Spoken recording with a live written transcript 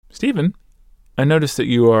Stephen, I noticed that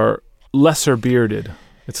you are lesser bearded.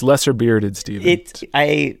 It's lesser bearded, Stephen.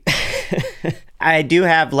 I do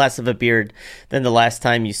have less of a beard than the last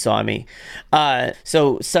time you saw me.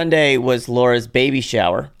 So Sunday was Laura's baby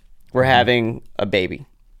shower. We're having a baby.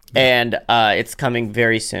 And it's coming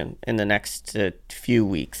very soon in the next few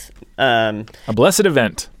weeks. A blessed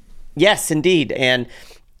event. Yes, indeed. And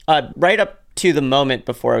right up to the moment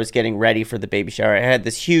before I was getting ready for the baby shower, I had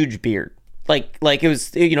this huge beard. Like it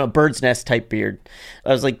was, a bird's nest type beard. I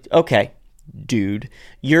was like, okay, dude,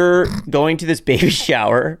 you're going to this baby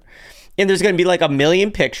shower and there's going to be like a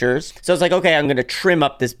million pictures. So I was like, okay, I'm going to trim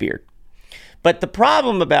up this beard. But the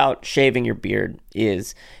problem about shaving your beard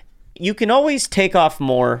is you can always take off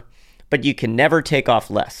more, but you can never take off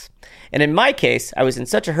less. And in my case, I was in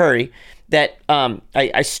such a hurry that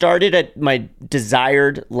I started at my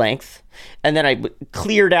desired length, and then I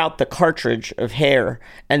cleared out the cartridge of hair.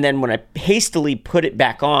 And then when I hastily put it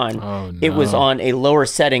back on, it was on a lower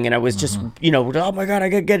setting, and I was just, oh my God, I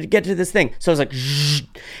gotta get to this thing. So I was like, zzz,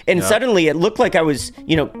 and suddenly it looked like I was,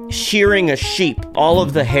 shearing a sheep, all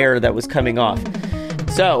of the hair that was coming off.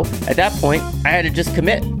 So at that point, I had to just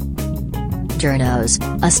commit. Journos,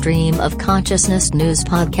 a stream of consciousness news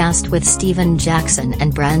podcast with Stephen Jackson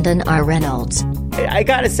and Brandon R. Reynolds. I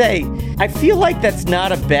gotta say, I feel like that's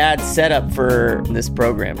not a bad setup for this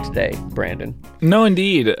program today, Brandon. No,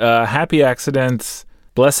 indeed. Happy accidents,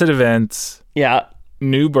 blessed events. Yeah.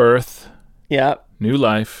 New birth. Yeah. New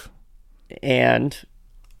life. And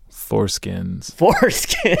foreskins.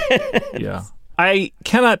 Yeah. I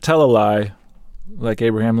cannot tell a lie, like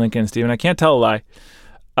Abraham Lincoln, Stephen. I can't tell a lie.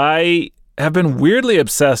 I have been weirdly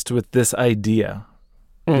obsessed with this idea.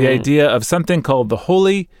 The idea of something called the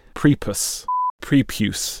Holy Prepuce.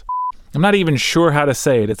 I'm not even sure how to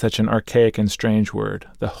say it. It's such an archaic and strange word.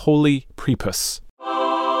 The Holy Prepuce.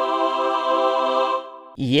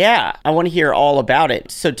 Yeah, I want to hear all about it.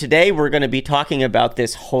 So today we're going to be talking about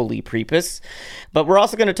this Holy Prepuce, but we're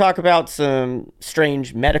also going to talk about some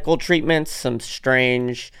strange medical treatments, some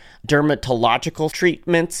strange dermatological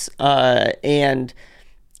treatments, and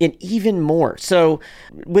even more. So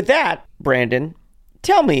with that, Brandon,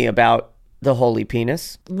 tell me about the Holy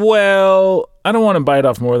Penis. Well, I don't want to bite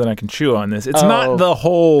off more than I can chew on this. It's not the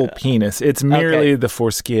whole penis. It's merely the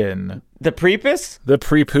foreskin. The prepuce? The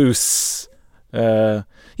prepuce.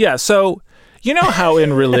 Yeah, so you know how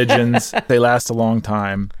in religions they last a long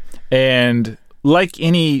time, and like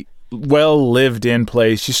any well-lived-in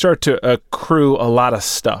place, you start to accrue a lot of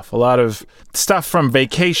stuff from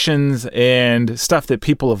vacations and stuff that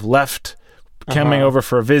people have left coming over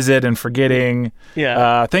for a visit and forgetting.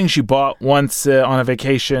 Things you bought once on a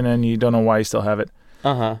vacation and you don't know why you still have it.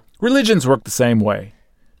 Religions work the same way.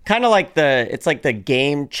 Kind of like it's like the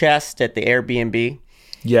game chest at the Airbnb.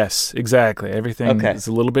 Yes, exactly. Everything is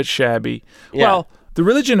a little bit shabby. Yeah. Well, the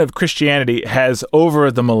religion of Christianity has, over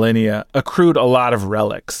the millennia, accrued a lot of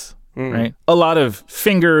relics. Right? A lot of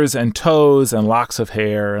fingers and toes and locks of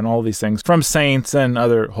hair and all these things from saints and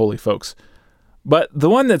other holy folks. But the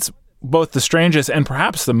one that's both the strangest and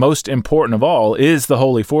perhaps the most important of all is the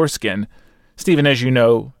holy foreskin. Stephen, as you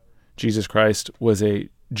know, Jesus Christ was a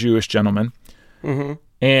Jewish gentleman.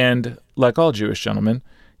 And like all Jewish gentlemen,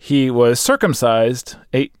 he was circumcised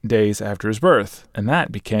 8 days after his birth, and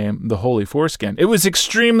that became the holy foreskin. It was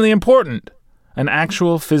extremely important, an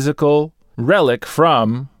actual physical relic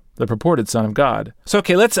from the purported Son of God. So,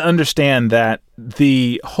 okay, let's understand that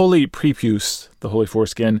the holy prepuce, the holy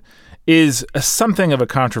foreskin, is something of a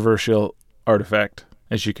controversial artifact,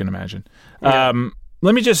 as you can imagine. Yeah.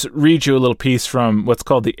 Let me just read you a little piece from what's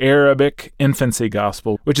called the Arabic Infancy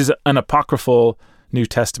Gospel, which is an apocryphal New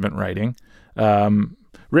Testament writing,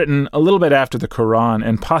 written a little bit after the Quran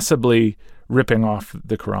and possibly ripping off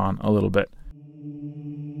the Quran a little bit.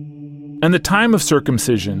 And the time of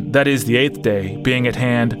circumcision, that is the 8th day, being at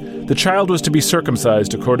hand, the child was to be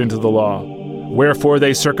circumcised according to the law. Wherefore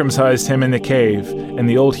they circumcised him in the cave, and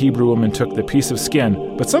the old Hebrew woman took the piece of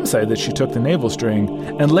skin, but some say that she took the navel string,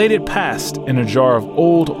 and laid it past in a jar of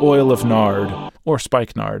old oil of nard, or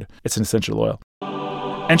spikenard. It's an essential oil.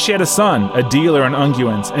 And she had a son, a dealer in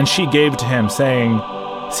unguents, and she gave to him, saying,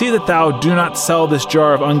 See that thou do not sell this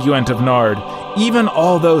jar of unguent of nard, even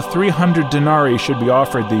although 300 denarii should be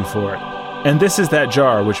offered thee for it. And this is that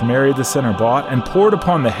jar which Mary the sinner bought and poured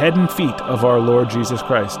upon the head and feet of our Lord Jesus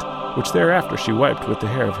Christ, which thereafter she wiped with the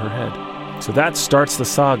hair of her head. So that starts the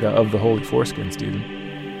saga of the holy foreskin,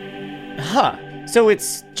 Stephen. So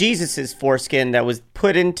it's Jesus's foreskin that was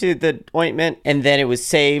put into the ointment, and then it was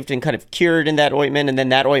saved and kind of cured in that ointment, and then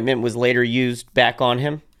that ointment was later used back on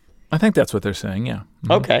him? I think that's what they're saying, yeah.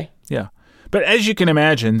 Okay. Yeah. But as you can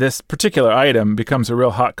imagine, this particular item becomes a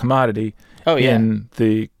real hot commodity in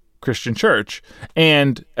the Christian church.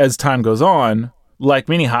 And as time goes on, like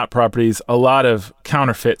many hot properties, a lot of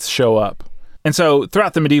counterfeits show up. And so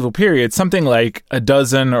throughout the medieval period, something like a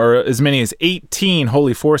dozen or as many as 18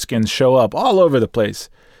 holy foreskins show up all over the place,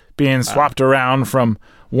 being swapped around from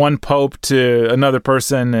one pope to another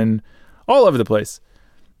person and all over the place.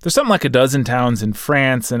 There's something like a dozen towns in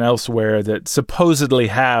France and elsewhere that supposedly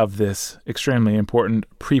have this extremely important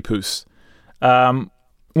prepuce.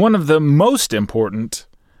 One of the most important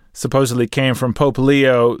supposedly came from Pope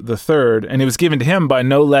Leo III, and it was given to him by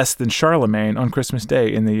no less than Charlemagne on Christmas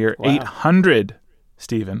Day in the year 800,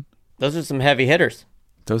 Stephen. Those are some heavy hitters.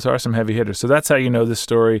 Those are some heavy hitters. So that's how you know this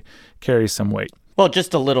story carries some weight. Well,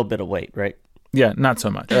 just a little bit of weight, right? Yeah, not so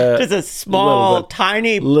much. Just a small,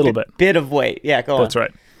 tiny bit of weight. Yeah, go on. That's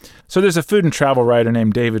right. So there's a food and travel writer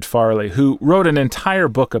named David Farley who wrote an entire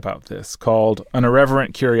book about this called An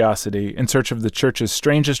Irreverent Curiosity in Search of the Church's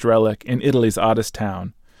Strangest Relic in Italy's Oddest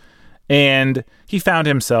Town. And he found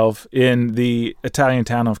himself in the Italian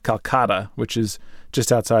town of Calcutta, which is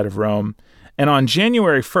just outside of Rome. And on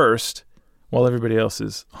January 1st, while everybody else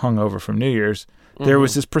is hungover from New Year's, there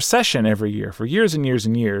was this procession every year for years and years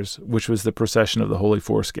and years, which was the procession of the Holy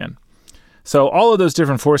Foreskin. So all of those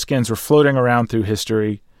different foreskins were floating around through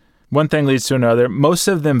history. One thing leads to another. Most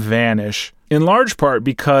of them vanish, in large part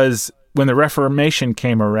because when the Reformation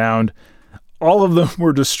came around, all of them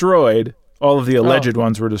were destroyed. All of the alleged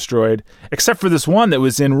ones were destroyed, except for this one that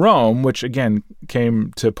was in Rome, which, again,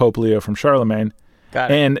 came to Pope Leo from Charlemagne. Got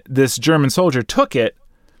it. And this German soldier took it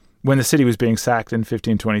when the city was being sacked in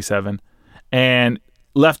 1527 and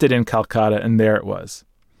left it in Calcutta, and there it was.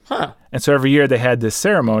 Huh. And so every year they had this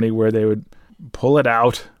ceremony where they would pull it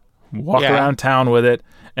out, walk around town with it,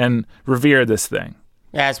 and revere this thing.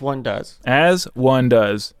 As one does. As one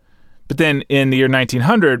does. But then in the year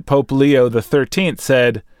 1900, Pope Leo XIII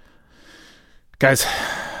said, guys,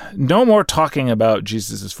 no more talking about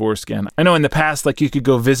Jesus' foreskin. I know in the past, like, you could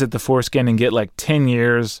go visit the foreskin and get like 10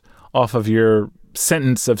 years off of your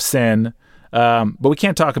sentence of sin, but we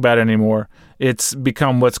can't talk about it anymore. It's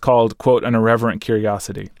become what's called, quote, an irreverent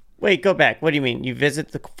curiosity. Wait, go back. What do you mean? You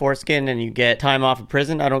visit the foreskin and you get time off of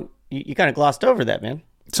prison? You kind of glossed over that, man.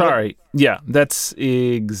 Sorry. Yeah, that's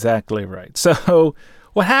exactly right. So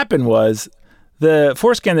what happened was the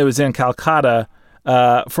foreskin that was in Calcutta,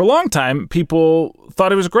 for a long time, people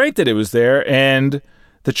thought it was great that it was there, and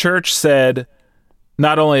the church said,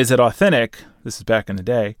 not only is it authentic, this is back in the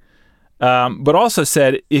day, but also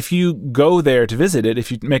said, if you go there to visit it,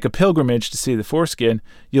 if you make a pilgrimage to see the foreskin,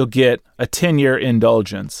 you'll get a 10-year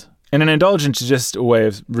indulgence. And an indulgence is just a way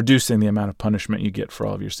of reducing the amount of punishment you get for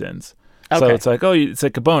all of your sins. Okay. So it's like, it's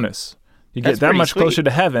like a bonus. You get that much closer to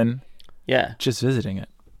heaven just visiting it.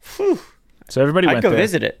 Whew. So everybody went there. I'd go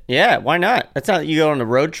visit it. Yeah, why not? That's not, you go on a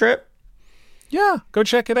road trip? Yeah, go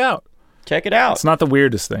check it out. Check it out. It's not the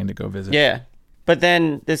weirdest thing to go visit. Yeah. But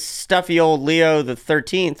then this stuffy old Leo the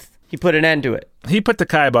 13th, he put an end to it. He put the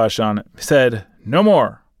kibosh on it. He said, no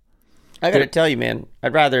more. I got to tell you, man,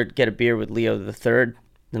 I'd rather get a beer with Leo the 3rd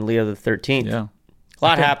than Leo the 13th. Yeah. A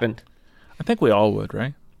lot happened. I think we all would,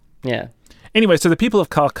 right? Yeah. Anyway, so the people of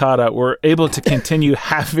Calcutta were able to continue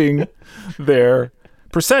having their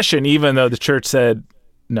procession, even though the church said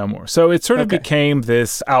no more. So it sort of became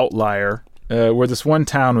this outlier where this one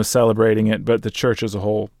town was celebrating it, but the church as a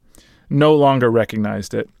whole no longer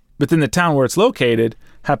recognized it. But then the town where it's located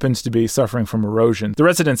happens to be suffering from erosion. The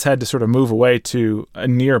residents had to sort of move away to a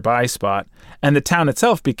nearby spot, and the town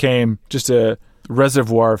itself became just a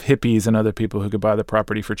reservoir of hippies and other people who could buy the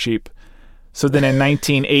property for cheap. So then in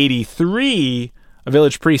 1983, a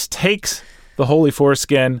village priest takes the holy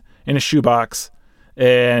foreskin in a shoebox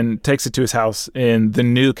and takes it to his house in the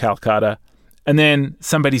new Calcutta, and then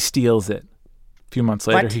somebody steals it. A few months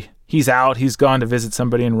later, he's out. He's gone to visit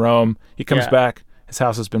somebody in Rome. He comes back. His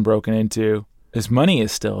house has been broken into. His money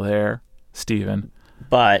is still there, Stephen.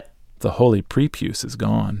 But the holy prepuce is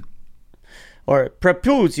gone. Or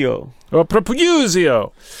prepuzio.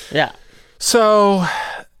 Yeah. So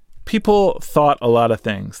people thought a lot of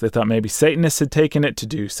things. They thought maybe Satanists had taken it to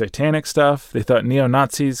do satanic stuff. They thought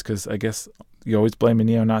neo-Nazis, because I guess you always blame a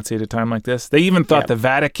neo-Nazi at a time like this. They even thought the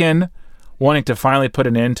Vatican, wanting to finally put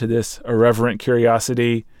an end to this irreverent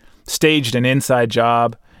curiosity, staged an inside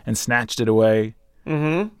job and snatched it away.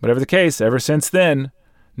 Mm-hmm. Whatever the case, ever since then,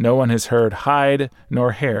 no one has heard hide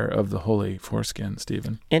nor hair of the holy foreskin,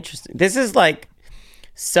 Stephen. Interesting. This is like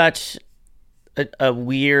such a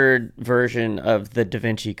weird version of the Da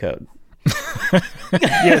Vinci Code.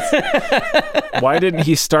 Yes. Why didn't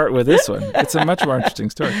he start with this one? It's a much more interesting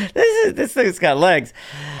story. This thing's got legs.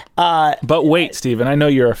 But wait, Stephen, I know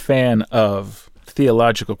you're a fan of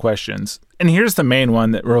theological questions. And here's the main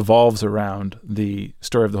one that revolves around the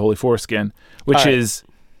story of the Holy Foreskin, which is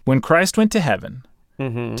when Christ went to heaven,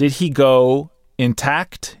 did he go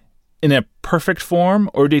intact in a perfect form,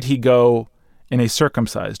 or did he go in a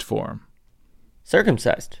circumcised form?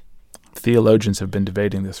 Circumcised. Theologians have been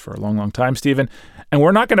debating this for a long, long time, Stephen, and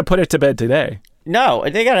we're not going to put it to bed today. No,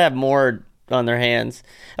 they got to have more on their hands.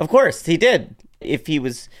 Of course, he did. If he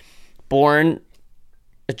was born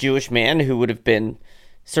a Jewish man who would have been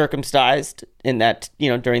circumcised in that,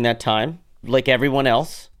 during that time, like everyone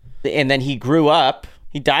else, and then he grew up,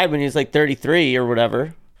 he died when he was like 33 or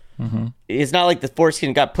whatever. It's not like the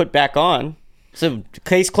foreskin got put back on. So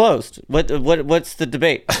case closed. What's the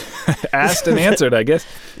debate? Asked and answered, I guess.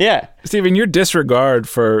 Yeah. Stephen, your disregard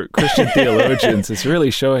for Christian theologians is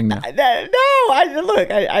really showing now. I'm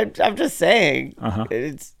just saying.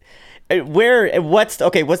 It's what's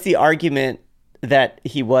the argument that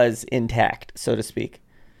he was intact, so to speak?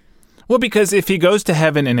 Well, because if he goes to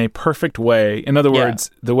heaven in a perfect way, in other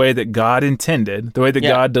words, the way that God intended, the way that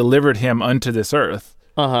God delivered him unto this earth,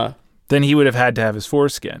 then he would have had to have his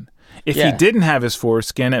foreskin. If he didn't have his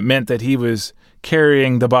foreskin, it meant that he was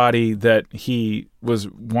carrying the body that he was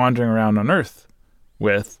wandering around on earth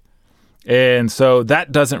with. And so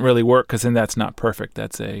that doesn't really work, because then that's not perfect.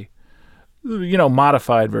 That's a,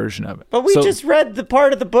 modified version of it. But we just read the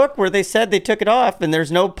part of the book where they said they took it off, and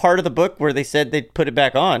there's no part of the book where they said they put it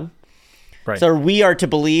back on. Right. So we are to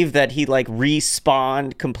believe that he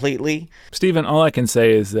respawned completely? Stephen, all I can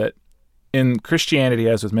say is that in Christianity,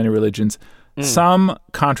 as with many religions, some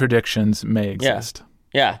contradictions may exist.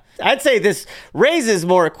 Yeah. I'd say this raises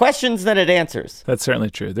more questions than it answers. That's certainly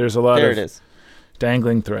true. There's a lot of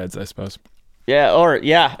dangling threads, I suppose.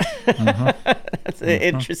 Yeah. That's an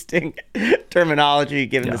interesting terminology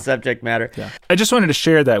given the subject matter. Yeah. I just wanted to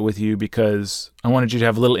share that with you because I wanted you to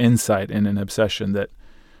have a little insight in an obsession that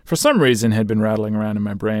for some reason had been rattling around in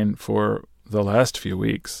my brain for the last few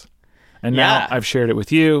weeks. And now I've shared it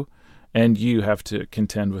with you, and you have to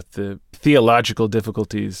contend with the theological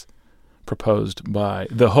difficulties proposed by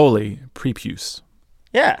the holy Prepuce.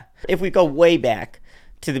 Yeah. If we go way back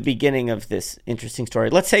to the beginning of this interesting story,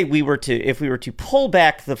 let's say if we were to pull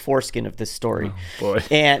back the foreskin of this story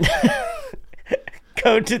and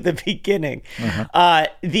go to the beginning,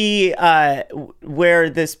 where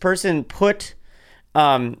this person put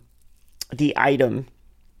the item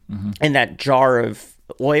in that jar of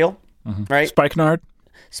oil, right? Spikenard.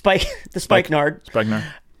 The spikenard. Spikenard.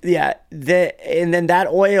 Yeah, and then that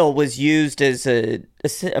oil was used as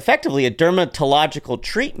effectively a dermatological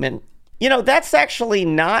treatment. That's actually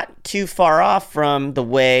not too far off from the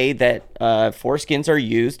way that foreskins are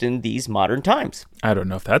used in these modern times. I don't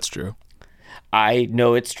know if that's true. I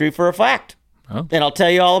know it's true for a fact. Oh. And I'll tell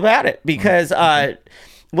you all about it because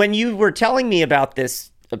when you were telling me about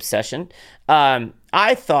this obsession,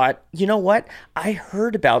 I thought, you know what? I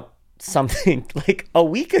heard about something like a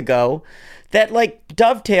week ago that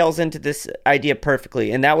dovetails into this idea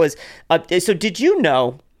perfectly. And that was, so did you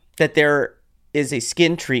know that there is a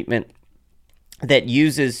skin treatment that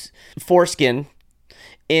uses foreskin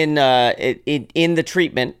in the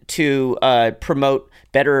treatment to promote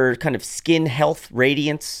better kind of skin health,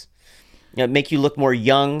 radiance, make you look more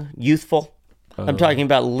young, youthful? I'm talking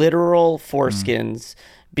about literal foreskins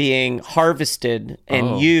being harvested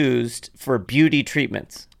and used for beauty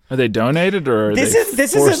treatments. Are they donated or are this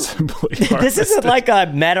isn't like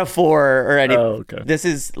a metaphor or anything. Oh, okay. This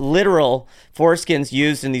is literal foreskins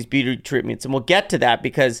used in these beauty treatments. And we'll get to that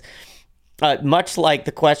because much like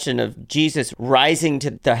the question of Jesus rising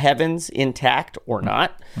to the heavens intact or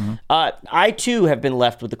not, I too have been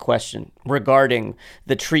left with a question regarding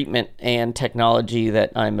the treatment and technology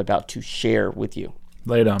that I'm about to share with you.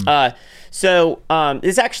 Lay it on.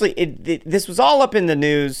 This was all up in the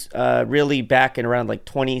news really back in around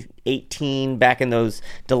 2018, back in those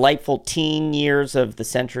delightful teen years of the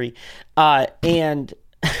century. And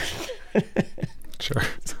sure.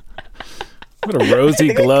 What a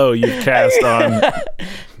rosy glow you've cast on.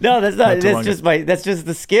 No, that's not. That's just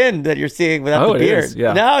the skin that you're seeing without the beard. Is.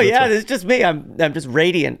 Yeah, no, it's just me. I'm just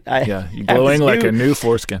radiant. You're glowing like a new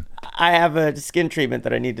foreskin. I have a skin treatment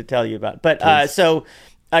that I need to tell you about. But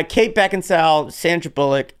Kate Beckinsale, Sandra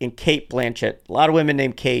Bullock, and Cate Blanchett, a lot of women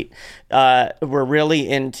named Kate, were really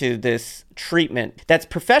into this treatment that's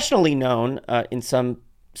professionally known in some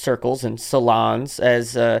circles and salons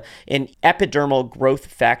as an epidermal growth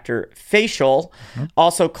factor facial,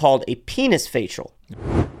 also called a penis facial.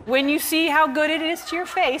 when you see how good it is to your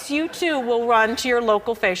face, you too will run to your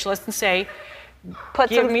local facialist and say,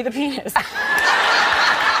 give me the penis. It's going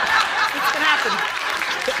to happen.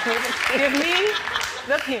 Give me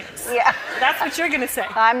the penis. Yeah. That's what you're going to say.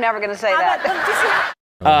 I'm never going to say that.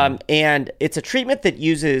 And it's a treatment that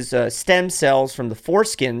uses stem cells from the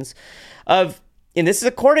foreskins of, and this is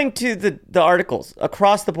according to the articles,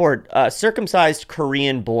 across the board, circumcised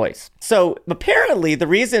Korean boys. So apparently the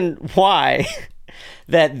reason why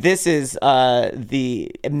that this is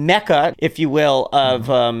the mecca, if you will,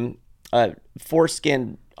 of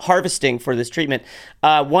foreskin harvesting for this treatment.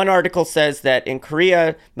 One article says that in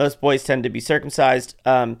Korea, most boys tend to be circumcised.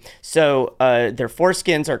 So their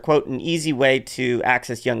foreskins are, quote, an easy way to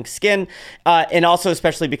access young skin. And also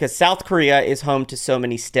especially because South Korea is home to so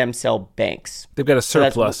many stem cell banks. They've got a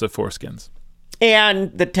surplus of foreskins.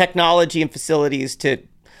 And the technology and facilities to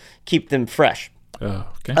keep them fresh. Oh,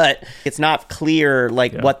 okay. It's not clear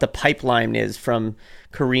what the pipeline is from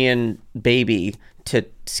Korean baby to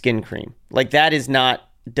skin cream. That is not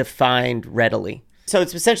defined readily. So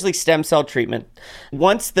it's essentially stem cell treatment.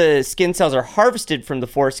 Once the skin cells are harvested from the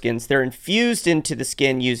foreskins, they're infused into the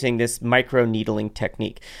skin using this micro-needling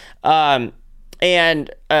technique. And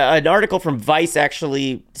an article from Vice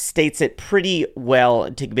actually states it pretty well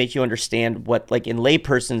to make you understand what, in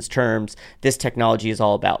layperson's terms, this technology is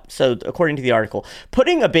all about. So according to the article,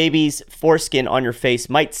 putting a baby's foreskin on your face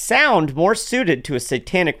might sound more suited to a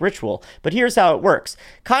satanic ritual, but here's how it works.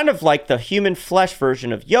 Kind of like the human flesh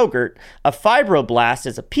version of yogurt, a fibroblast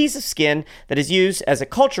is a piece of skin that is used as a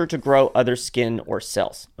culture to grow other skin or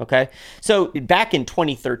cells, okay? So back in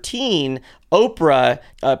 2013, Oprah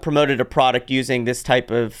promoted a product using this type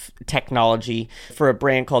of technology for a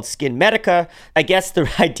brand called Skin Medica. I guess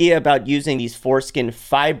the idea about using these foreskin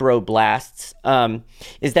fibroblasts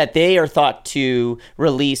is that they are thought to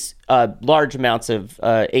release large amounts of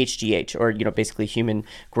HGH, or basically human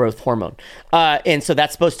growth hormone, and so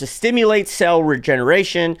that's supposed to stimulate cell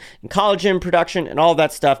regeneration and collagen production and all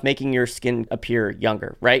that stuff, making your skin appear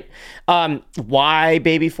younger, right? Why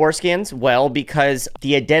baby foreskins? Well, because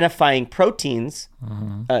the identifying proteins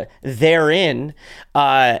therein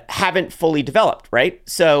haven't fully developed, right?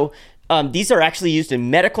 So these are actually used in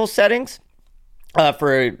medical settings.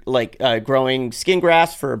 For growing skin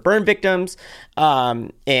grafts for burn victims,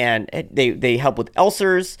 and they help with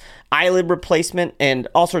ulcers, eyelid replacement, and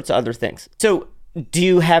all sorts of other things. So, do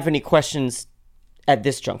you have any questions at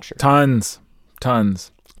this juncture? Tons,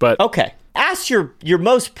 but okay. Ask your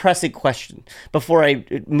most pressing question before I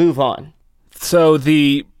move on. So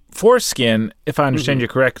the foreskin, if I understand you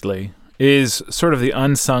correctly, is sort of the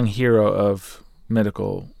unsung hero of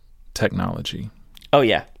medical technology. Oh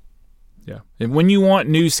yeah. Yeah. And when you want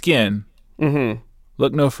new skin,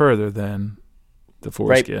 look no further than the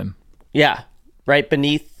foreskin. Right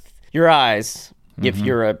beneath your eyes, if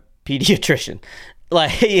you're a pediatrician.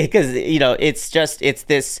 Because, it's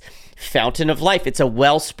this fountain of life. It's a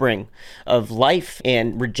wellspring of life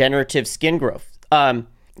and regenerative skin growth.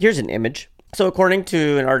 Here's an image. So according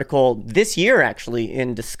to an article this year, actually,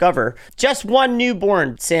 in Discover, just one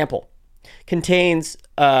newborn sample contains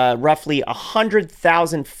roughly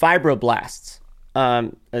 100,000 fibroblasts,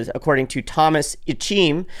 according to Thomas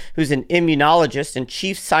Ichim, who's an immunologist and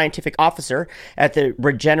chief scientific officer at the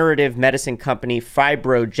regenerative medicine company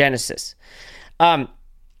Fibrogenesis.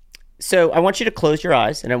 So I want you to close your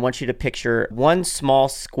eyes, and I want you to picture one small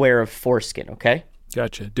square of foreskin, okay?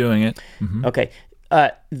 Gotcha. Doing it. Mm-hmm. Okay.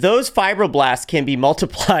 Those fibroblasts can be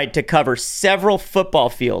multiplied to cover several football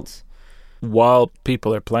fields. While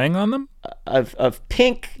people are playing on them? Of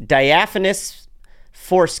pink diaphanous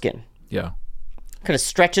foreskin. Yeah. Kind of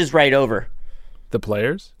stretches right over. The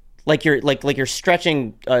players? Like you're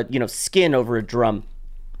stretching skin over a drum.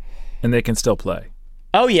 And they can still play.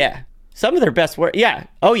 Oh yeah. Some of their best work. Yeah.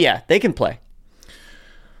 Oh yeah, they can play.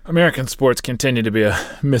 American sports continue to be a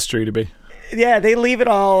mystery to me. Yeah, they leave it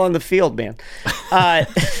all on the field, man. Great.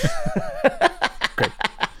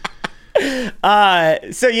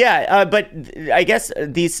 But I guess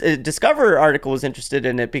these Discover article was interested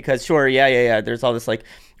in it because there's all this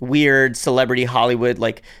weird celebrity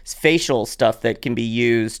Hollywood facial stuff that can be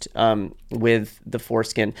used with the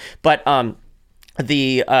foreskin, but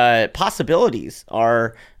the possibilities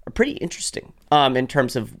are pretty interesting in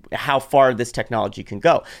terms of how far this technology can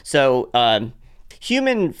go. So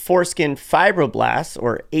human foreskin fibroblasts,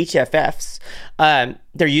 or HFFs,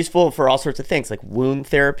 they're useful for all sorts of things like wound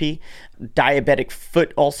therapy, diabetic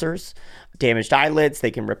foot ulcers, damaged eyelids.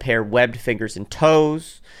 They can repair webbed fingers and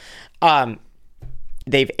toes.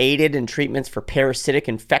 They've aided in treatments for parasitic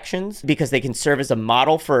infections because they can serve as a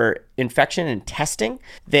model for infection and testing.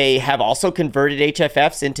 They have also converted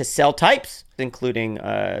HFFs into cell types, including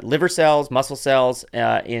liver cells, muscle cells,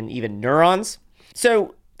 and even neurons.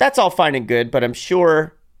 So that's all fine and good, but I'm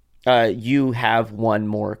sure you have one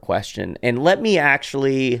more question. And let me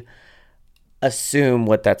actually assume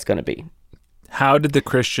what that's going to be. How did the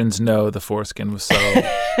Christians know the foreskin was so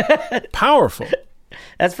powerful?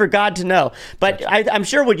 That's for God to know. But I'm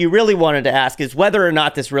sure what you really wanted to ask is whether or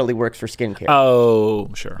not this really works for skincare. Oh,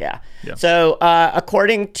 sure. Yeah. So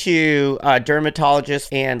according to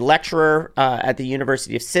dermatologist and lecturer at the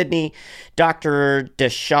University of Sydney, Dr.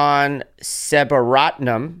 Deshawn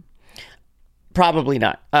Sebaratnam, probably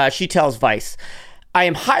not. She tells Vice, I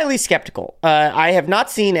am highly skeptical. I have not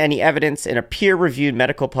seen any evidence in a peer-reviewed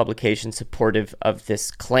medical publication supportive of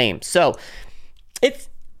this claim. So it's,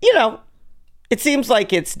 it seems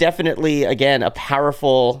like it's definitely, again, a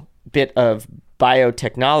powerful bit of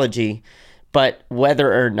biotechnology, but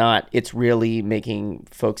whether or not it's really making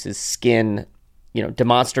folks' skin,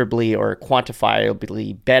 demonstrably or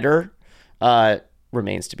quantifiably better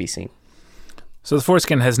remains to be seen. So the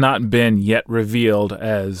foreskin has not been yet revealed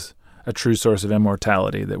as a true source of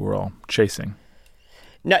immortality that we're all chasing.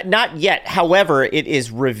 Not yet. However, it is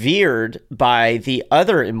revered by the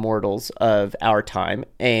other immortals of our time,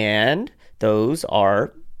 and those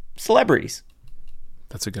are celebrities.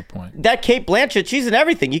 That's a good point. That Cate Blanchett, she's in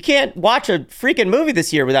everything. You can't watch a freaking movie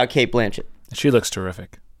this year without Cate Blanchett. She looks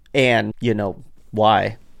terrific. And you know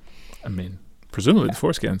why? I mean, presumably the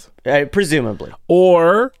foreskins. Presumably.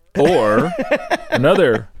 Or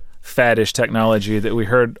another faddish technology that we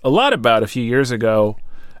heard a lot about a few years ago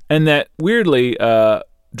and that weirdly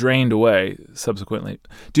drained away subsequently.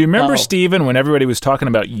 Do you remember, Stephen, when everybody was talking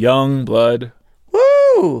about young blood?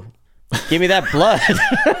 Woo! Give me that blood.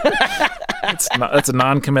 That's a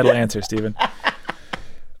non-committal answer, Stephen.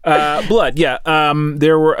 Blood, yeah.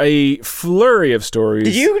 There were a flurry of stories.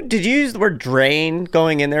 Did you use the word drain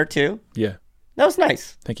going in there too? Yeah. That was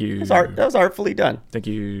nice. Thank you. That was artfully done. Thank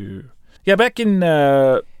you. Yeah, back in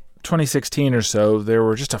 2016 or so, there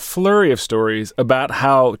were just a flurry of stories about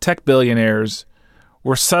how tech billionaires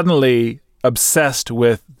were suddenly obsessed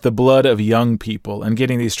with the blood of young people and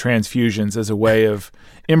getting these transfusions as a way of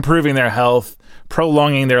improving their health,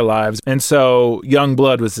 prolonging their lives. And so young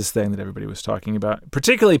blood was this thing that everybody was talking about,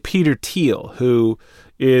 particularly Peter Thiel, who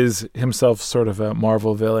is himself sort of a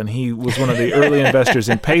Marvel villain. He was one of the early investors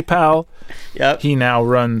in PayPal. Yep. He now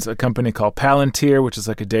runs a company called Palantir, which is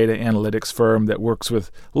like a data analytics firm that works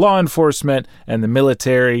with law enforcement and the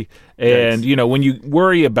military. And, Nice. When you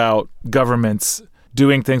worry about governments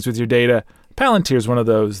doing things with your data, Palantir is one of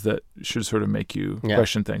those that should sort of make you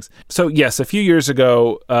question things. So, yes, a few years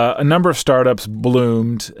ago, a number of startups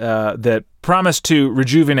bloomed that promised to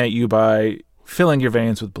rejuvenate you by filling your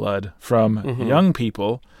veins with blood from young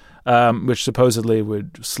people, which supposedly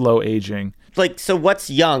would slow aging. So what's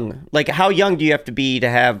young? How young do you have to be to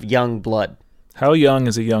have young blood? How young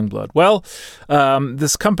is a young blood? Well,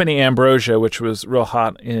 this company Ambrosia, which was real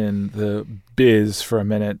hot in the biz for a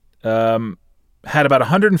minute, had about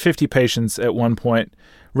 150 patients at one point,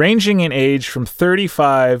 ranging in age from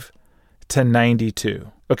 35 to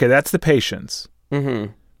 92. Okay, that's the patients.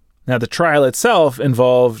 Mm-hmm. Now, the trial itself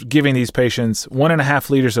involved giving these patients 1.5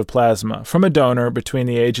 liters of plasma from a donor between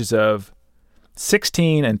the ages of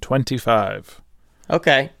 16 and 25.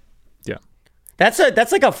 Okay. Yeah. That's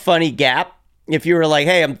like a funny gap. If you were like,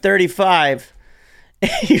 hey, I'm 35,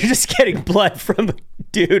 you're just getting blood from a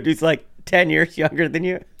dude who's like 10 years younger than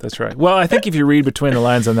you. That's right. Well, I think if you read between the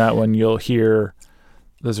lines on that one, you'll hear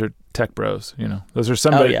those are tech bros, Those are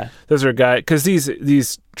somebody. Oh, yeah. Those are a guy, because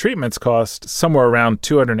these treatments cost somewhere around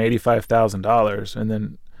 $285,000, and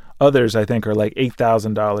then others I think are like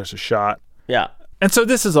 $8,000 a shot. Yeah. And so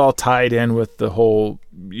this is all tied in with the whole,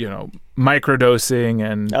 microdosing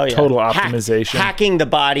and total optimization. Hacking the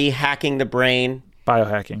body, hacking the brain.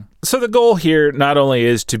 Biohacking. So the goal here not only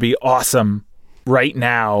is to be awesome right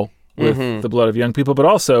now with the blood of young people, but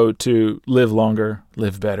also to live longer,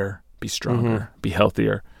 live better, be stronger, be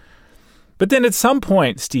healthier. But then at some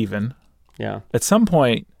point, Stephen, no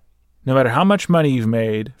matter how much money you've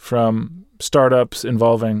made from startups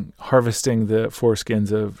involving harvesting the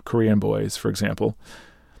foreskins of Korean boys, for example,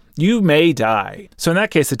 you may die. So in that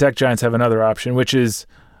case, the tech giants have another option, which is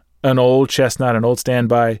an old chestnut, an old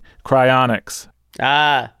standby, cryonics.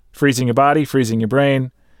 Freezing your body, freezing your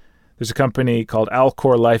brain. There's a company called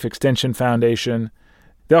Alcor Life Extension Foundation.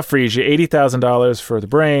 They'll freeze you $80,000 for the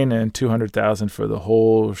brain and $200,000 for the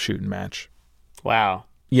whole shooting match. Wow.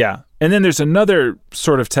 Yeah. And then there's another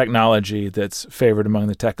sort of technology that's favored among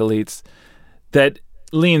the tech elites that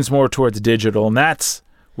leans more towards digital, and that's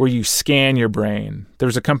where you scan your brain. There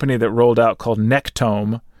was a company that rolled out called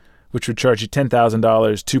Nectome, which would charge you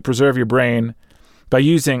 $10,000 to preserve your brain by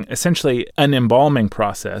using essentially an embalming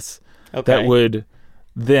process that would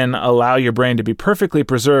then allow your brain to be perfectly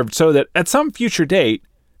preserved so that at some future date,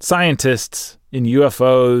 scientists in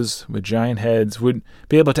UFOs with giant heads would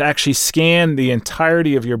be able to actually scan the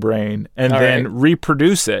entirety of your brain and then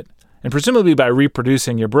reproduce it. And presumably by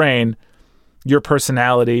reproducing your brain, your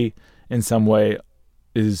personality in some way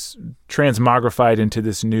is transmogrified into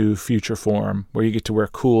this new future form where you get to wear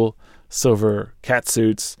cool silver cat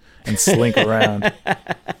suits and slink around.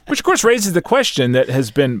 Which, of course, raises the question that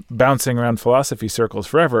has been bouncing around philosophy circles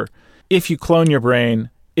forever. If you clone your brain,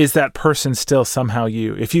 is that person still somehow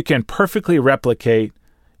you? If you can perfectly replicate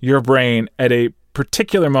your brain at a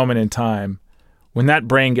particular moment in time, when that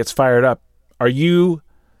brain gets fired up, are you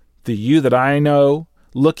the you that I know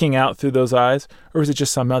looking out through those eyes, or is it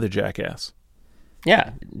just some other jackass?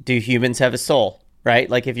 Yeah. Do humans have a soul, right?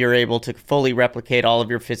 Like if you're able to fully replicate all of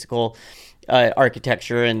your physical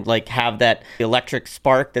architecture and like have that electric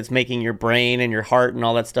spark that's making your brain and your heart and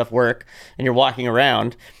all that stuff work, and you're walking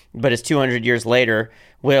around, but it's 200 years later,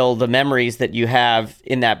 will the memories that you have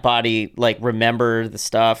in that body like remember the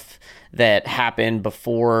stuff that happened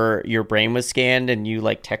before your brain was scanned and you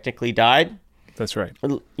like technically died? That's right.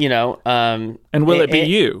 You know, and will it be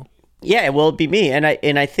you? Yeah, will it be me? And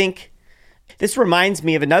I think this reminds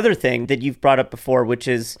me of another thing that you've brought up before, which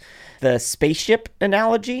is the spaceship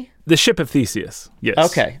analogy. The ship of Theseus. Yes.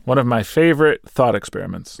 Okay. One of my favorite thought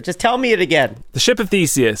experiments. Just tell me it again. The ship of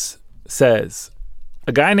Theseus says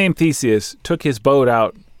a guy named Theseus took his boat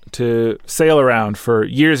out to sail around for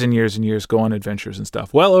years and years and years, go on adventures and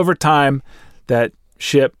stuff. Well, over time, that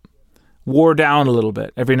ship wore down a little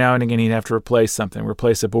bit. Every now and again, he'd have to replace something.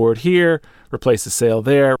 Replace a board here, replace a sail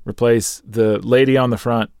there, replace the lady on the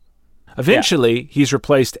front. Eventually, he's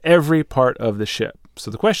replaced every part of the ship.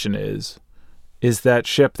 So the question is that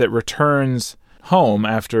ship that returns home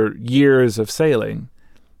after years of sailing,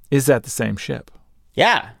 is that the same ship?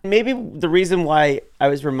 Yeah. Maybe the reason why I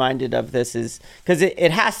was reminded of this is because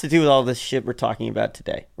it has to do with all this shit we're talking about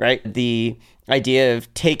today, right? The idea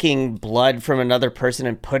of taking blood from another person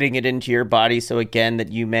and putting it into your body so, again, that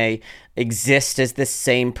you may exist as the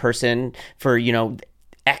same person for, you know,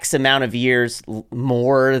 X amount of years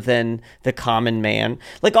more than the common man.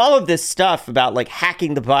 Like all of this stuff about like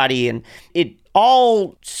hacking the body, and it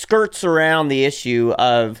all skirts around the issue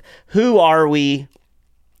of who are we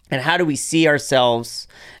and how do we see ourselves,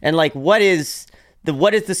 and like what is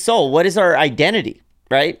the soul? What is our identity,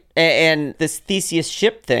 right? And this Theseus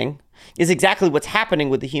ship thing is exactly what's happening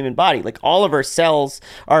with the human body. Like all of our cells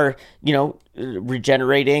are, you know,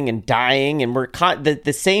 regenerating and dying, and we're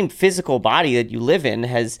the same physical body that you live in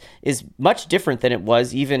is much different than it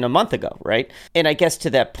was even a month ago, right? And I guess to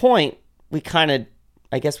that point,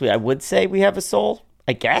 I would say we have a soul.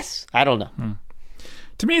 I guess. I don't know.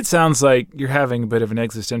 To me, it sounds like you're having a bit of an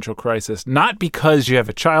existential crisis, not because you have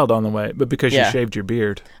a child on the way, but because you shaved your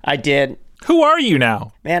beard. I did. Who are you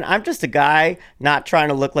now? Man, I'm just a guy not trying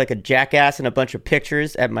to look like a jackass in a bunch of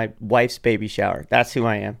pictures at my wife's baby shower. That's who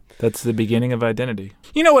I am. That's the beginning of identity.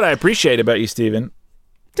 You know what I appreciate about you, Stephen?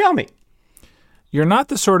 Tell me. You're not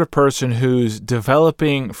the sort of person who's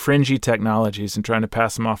developing fringy technologies and trying to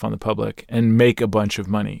pass them off on the public and make a bunch of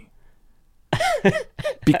money.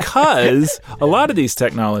 Because a lot of these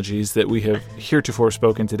technologies that we have heretofore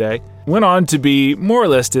spoken today went on to be more or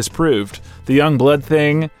less disproved. The young blood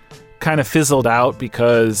thing kind of fizzled out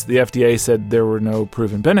because the FDA said there were no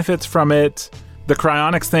proven benefits from it. The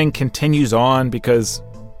cryonics thing continues on because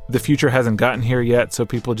the future hasn't gotten here yet, so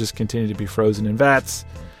people just continue to be frozen in vats.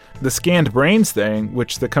 The scanned brains thing,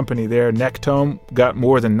 which the company there, Nectome, got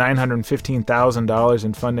more than $915,000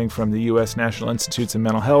 in funding from the U.S. National Institutes of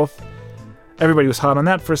Mental Health. Everybody was hot on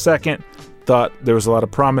that for a second, thought there was a lot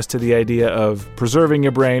of promise to the idea of preserving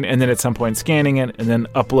your brain, and then at some point scanning it, and then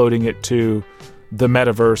uploading it to the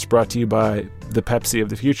metaverse brought to you by the Pepsi of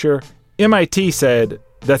the future. MIT said,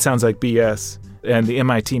 that sounds like BS, and the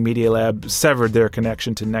MIT Media Lab severed their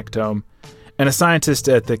connection to Nectome. And a scientist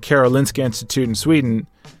at the Karolinska Institute in Sweden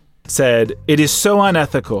said, it is so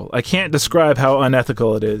unethical. I can't describe how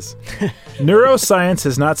unethical it is. Neuroscience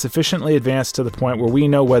has not sufficiently advanced to the point where we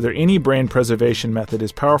know whether any brain preservation method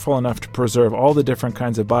is powerful enough to preserve all the different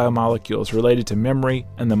kinds of biomolecules related to memory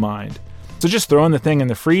and the mind. So just throwing the thing in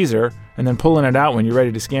the freezer and then pulling it out when you're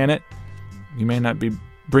ready to scan it, you may not be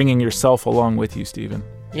bringing yourself along with you, Stephen.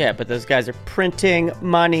 Yeah, but those guys are printing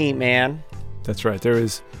money, man. That's right. There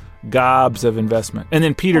is gobs of investment. And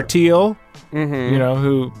then Peter Thiel,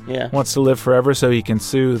 who wants to live forever so he can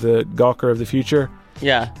sue the Gawker of the future.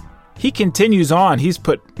 Yeah. He continues on. He's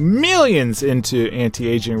put millions into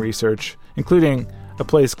anti-aging research, including a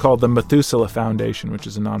place called the Methuselah Foundation, which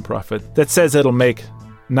is a nonprofit that says it'll make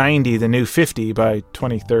 90 the new 50 by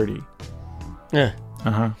 2030. Yeah.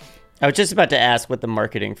 Uh-huh. I was just about to ask what the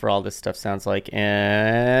marketing for all this stuff sounds like,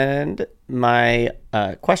 and my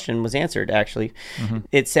question was answered, actually. Mm-hmm.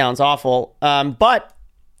 It sounds awful. But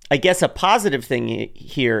I guess a positive thing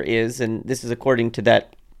here is, and this is according to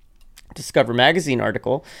that Discover Magazine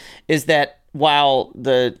article, is that while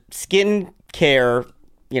the skin care,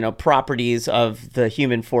 properties of the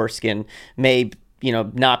human foreskin may,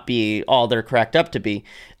 not be all they're cracked up to be,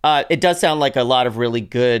 it does sound like a lot of really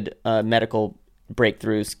good medical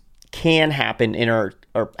breakthroughs can happen or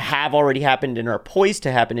have already happened and are poised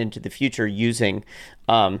to happen into the future using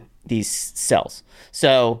these cells.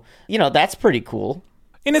 So, that's pretty cool.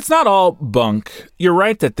 And it's not all bunk. You're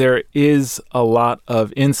right that there is a lot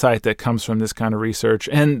of insight that comes from this kind of research,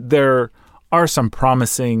 and there are some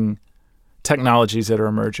promising technologies that are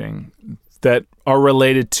emerging that are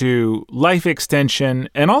related to life extension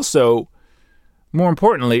and also, more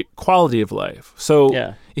importantly, quality of life.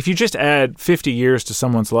 So if you just add 50 years to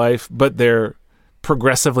someone's life, but they're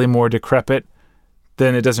progressively more decrepit,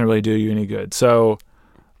 then it doesn't really do you any good. So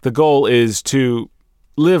the goal is to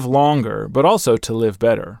live longer, but also to live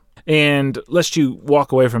better. And lest you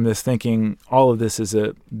walk away from this thinking all of this is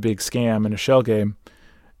a big scam and a shell game.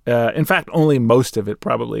 In fact, only most of it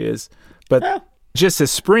probably is. But just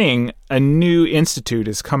this spring, a new institute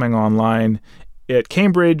is coming online at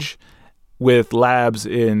Cambridge with labs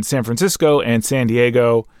in San Francisco and San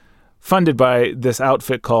Diego, funded by this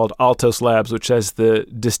outfit called Altos Labs, which has the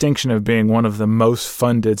distinction of being one of the most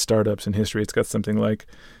funded startups in history. It's got something like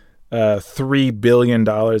 $3 billion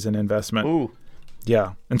in investment. Ooh.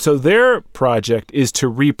 Yeah. And so their project is to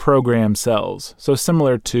reprogram cells. So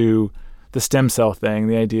similar to the stem cell thing,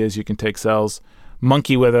 the idea is you can take cells,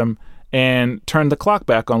 monkey with them, and turn the clock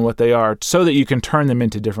back on what they are so that you can turn them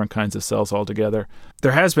into different kinds of cells altogether.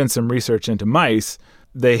 There has been some research into mice.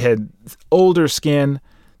 They had older skin.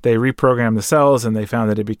 They reprogrammed the cells, and they found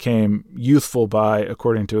that it became youthful by,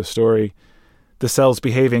 according to a story, the cells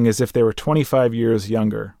behaving as if they were 25 years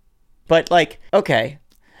younger. But okay,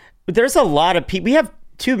 there's a lot of people. We have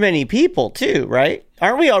too many people too, right?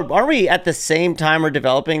 Aren't we at the same time we're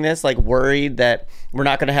developing this, worried that we're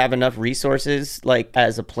not going to have enough resources,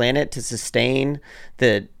 as a planet to sustain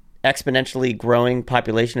the exponentially growing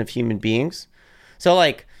population of human beings? So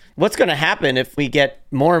what's going to happen if we get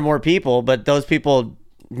more and more people, but those people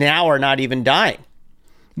now are not even dying?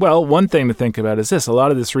 Well, one thing to think about is this. A lot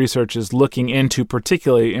of this research is looking into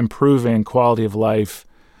particularly improving quality of life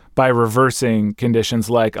by reversing conditions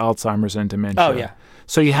like Alzheimer's and dementia. Oh, yeah.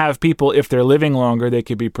 So you have people, if they're living longer, they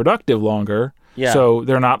could be productive longer. Yeah. So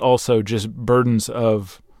they're not also just burdens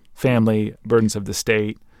of family, burdens of the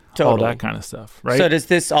state, all that kind of stuff, right? So does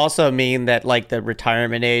this also mean that the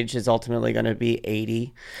retirement age is ultimately going to be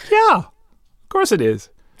 80? Yeah, of course it is.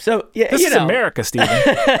 So this is America, Stephen.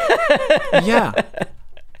 Yeah.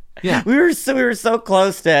 Yeah. We were so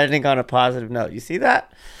close to ending on a positive note. You see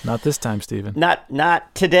that? Not this time, Stephen.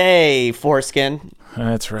 Not today, foreskin.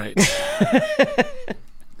 That's right.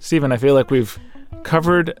 Stephen, I feel like we've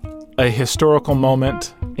covered a historical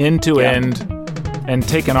moment end to end and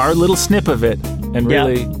taken our little snip of it and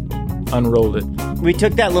really unrolled it. We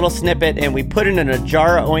took that little snippet and we put it in a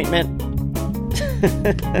jar of ointment.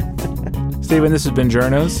 Stephen, this has been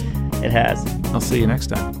Journos. It has. I'll see you next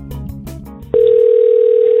time.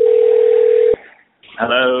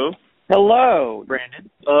 Hello. Hello, Brandon.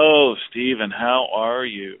 Oh, Stephen, how are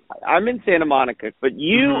you? I'm in Santa Monica, but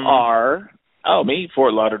you are... Oh, me?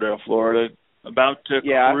 Fort Lauderdale, Florida. About to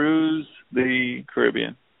cruise the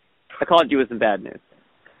Caribbean. I called you with some bad news.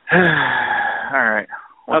 All right.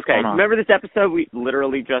 What's going on? Remember this episode we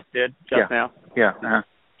literally just did now? Yeah. Uh-huh.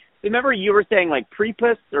 Remember you were saying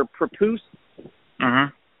prepus or prepuce?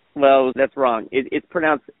 Mm-hmm. Well, that's wrong. It's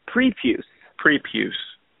pronounced prepuce. Prepuce.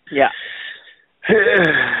 Yeah.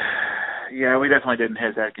 Yeah, we definitely didn't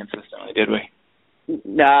hit that consistently, did we?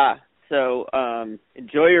 Nah. So,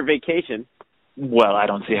 enjoy your vacation. Well, I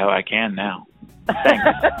don't see how I can now. Thanks.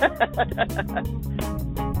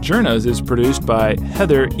 Journos is produced by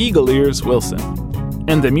Heather Eagle Ears Wilson,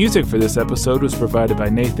 and the music for this episode was provided by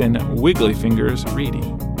Nathan Wigglyfingers Reedy.